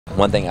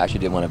one thing I actually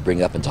did want to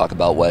bring up and talk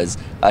about was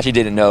I actually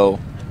didn't know,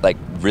 like,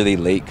 really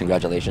late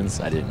congratulations.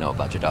 I didn't know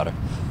about your daughter.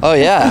 Oh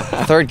yeah,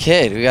 third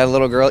kid. We got a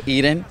little girl,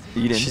 Eden.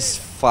 She's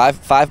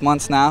five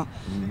months now,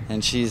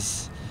 and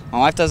she's. My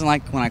wife doesn't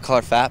like when I call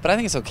her fat, but I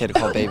think it's okay to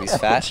call babies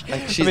fat.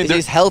 Like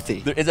she's healthy.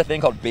 There is a thing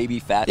called baby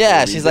fat.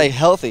 Yeah, she's like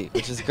healthy,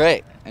 which is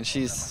great, and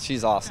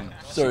she's awesome.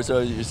 So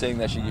you're saying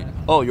that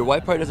your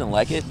wife probably doesn't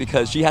like it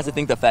because she has to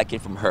think the fat came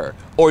from her,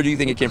 or do you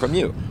think it came from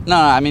you? No,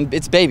 I mean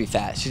it's baby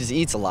fat. She just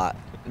eats a lot,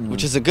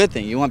 which is a good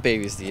thing. You want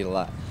babies to eat a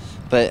lot,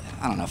 but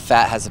I don't know.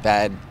 Fat has a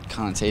bad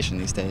connotation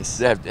these days.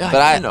 Yeah, but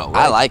I know.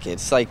 Right? I like it.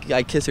 It's like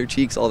I kiss her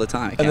cheeks all the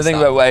time. And the thing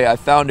about I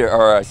found her,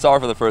 or I saw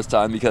her for the first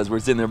time because we're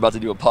sitting there about to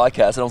do a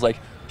podcast, and I was like,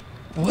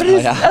 what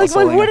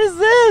is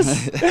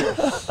this?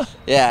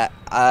 Yeah,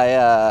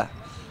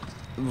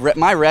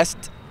 my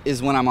rest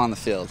is when I'm on the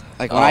field.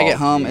 Like when I get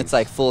home, it's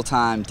like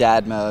full-time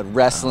dad mode,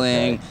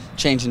 wrestling,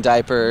 changing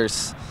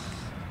diapers,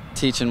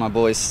 teaching my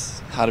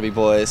boys how to be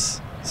boys.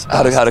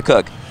 How to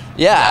cook.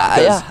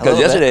 Yeah. Because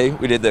yesterday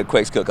we did the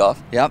Quakes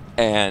cook-off. Yep.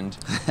 And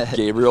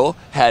Gabriel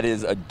had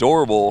his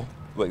adorable,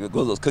 what are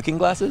those cooking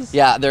glasses?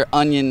 Yeah, they're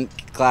onion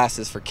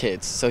glasses for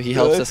kids. So he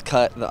helps us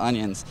cut the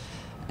onions.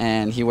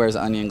 And he wears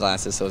onion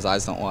glasses so his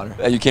eyes don't water.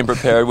 And you came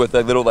prepared with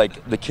like little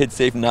the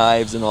kid-safe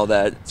knives and all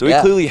that. So he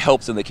clearly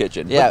helps in the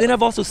kitchen. Yeah. But then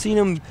I've also seen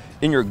him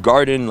in your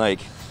garden, like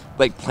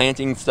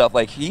planting stuff.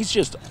 Like he's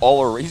just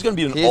he's gonna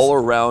be an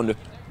all-around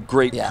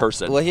great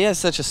person. Well, he has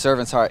such a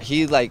servant's heart.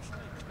 He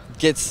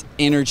gets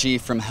energy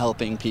from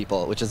helping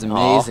people, which is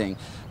amazing.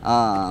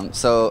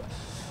 So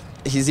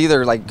he's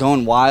either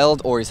going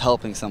wild or he's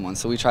helping someone.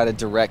 So we try to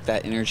direct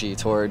that energy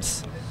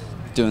towards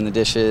doing the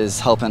dishes,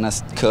 helping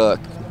us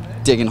cook,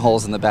 digging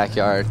holes in the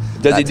backyard.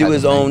 Does he do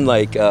his own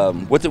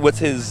what's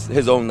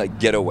his own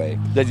getaway?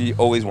 Does he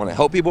always want to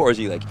help people, or is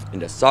he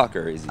into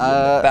soccer? Is he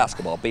into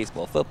basketball,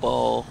 baseball,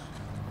 football?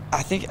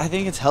 I think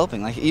it's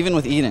helping. Even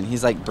with Eden,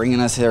 he's bringing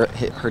us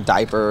her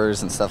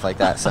diapers and stuff like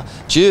that. So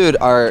Jude,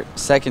 our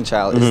second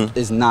child,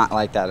 is not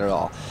like that at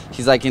all.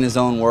 He's in his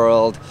own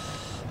world.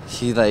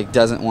 He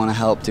doesn't want to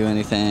help do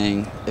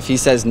anything. If he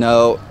says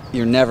no,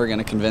 you're never going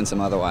to convince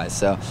him otherwise.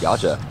 So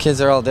gotcha. Kids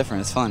are all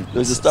different. It's fun.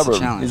 He's a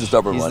stubborn one. He's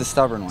the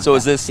stubborn one. So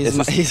is this?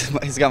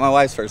 He's got my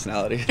wife's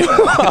personality.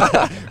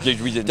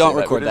 Don't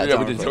record that.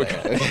 Don't record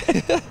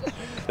that.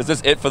 Is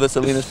this it for the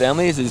Salinas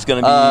family? Is it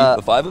going to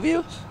be the 5 of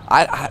you?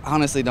 I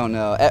honestly don't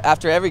know.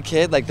 After every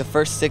kid, the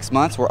first 6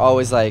 months, we're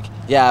always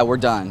yeah, we're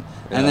done.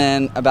 Yeah. And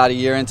then about a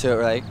year into it,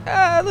 we're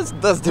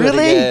let's do it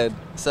again.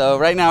 So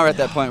right now we're at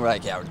that point where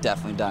yeah, we're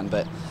definitely done.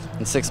 But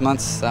in 6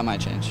 months, that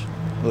might change.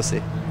 We'll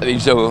see.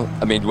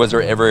 Was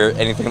there ever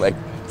anything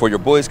for your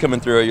boys coming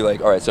through? Are you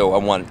all right, so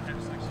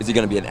is he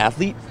going to be an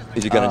athlete?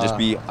 Is he going to just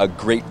be a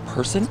great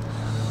person?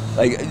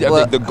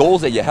 The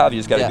goals that you have, you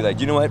just got to be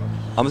you know what?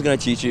 I'm just going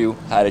to teach you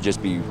how to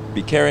just be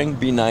caring,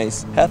 be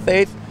nice, have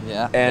faith,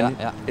 and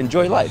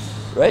enjoy life,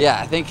 right? Yeah,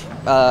 I think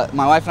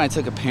my wife and I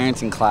took a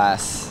parenting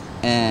class,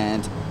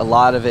 and a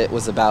lot of it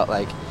was about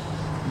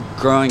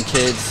growing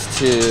kids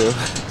to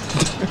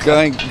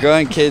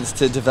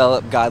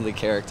develop godly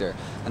character.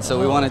 And so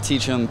we want to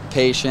teach them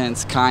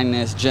patience,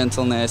 kindness,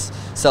 gentleness,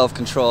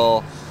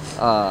 self-control,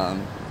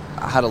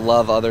 how to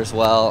love others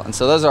well. And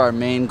so those are our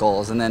main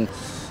goals. And then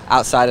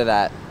outside of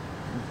that,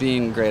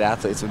 being great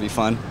athletes would be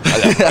fun.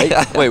 Right?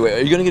 Wait,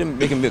 are you going to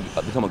make him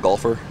become a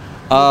golfer?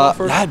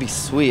 That'd be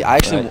sweet. I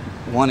actually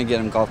want to get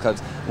him golf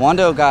clubs.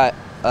 Wando got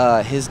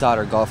his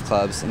daughter golf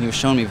clubs, and he was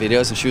showing me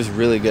videos, and she was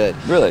really good.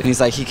 Really? And he's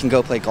he can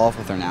go play golf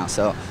with her now.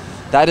 So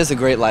that is a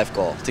great life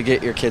goal, to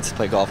get your kids to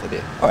play golf with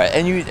you. All right,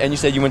 and you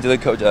said you went to the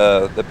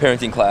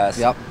parenting class,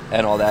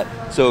 and all that.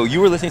 So you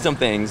were listening to some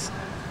things.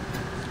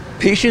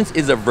 Patience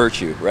is a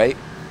virtue, right?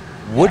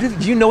 Do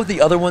you know what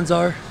the other ones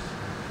are?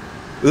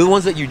 The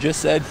ones that you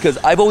just said? Because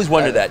I've always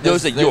wondered that.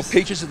 Those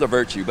patience is a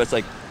virtue, but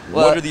it's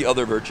what are the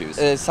other virtues?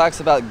 It talks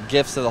about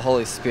gifts of the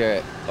Holy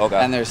Spirit. Okay.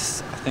 And I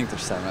think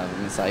there's 7 of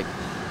them. It's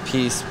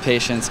peace,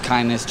 patience,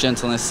 kindness,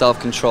 gentleness,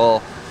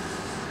 self-control.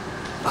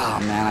 Oh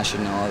man, I should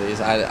know all these.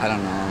 I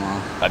don't know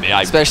them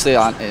all. Especially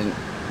in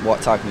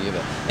talking to you,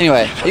 but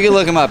anyway, you can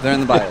look them up. They're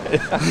in the Bible.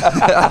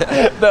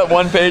 That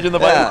one page in the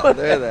Bible. Yeah,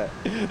 they're there.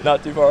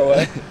 Not too far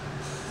away.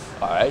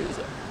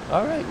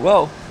 All right.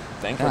 Well,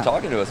 thanks for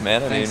talking to us,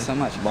 man. Thanks so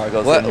much.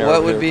 Margo's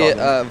what would be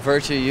a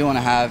virtue you want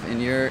to have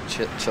in your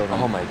children?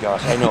 Oh my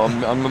gosh, I know.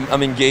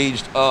 I'm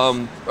engaged.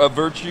 A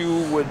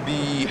virtue would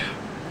be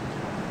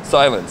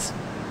silence.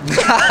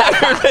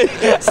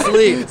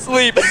 Sleep.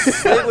 Sleep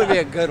would be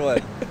a good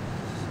one.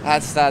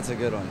 That's a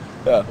good one.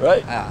 Yeah,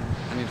 right? Yeah,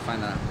 I need to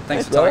find that out.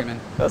 Thanks for talking, man.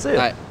 I'll see you.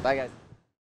 All right, bye guys.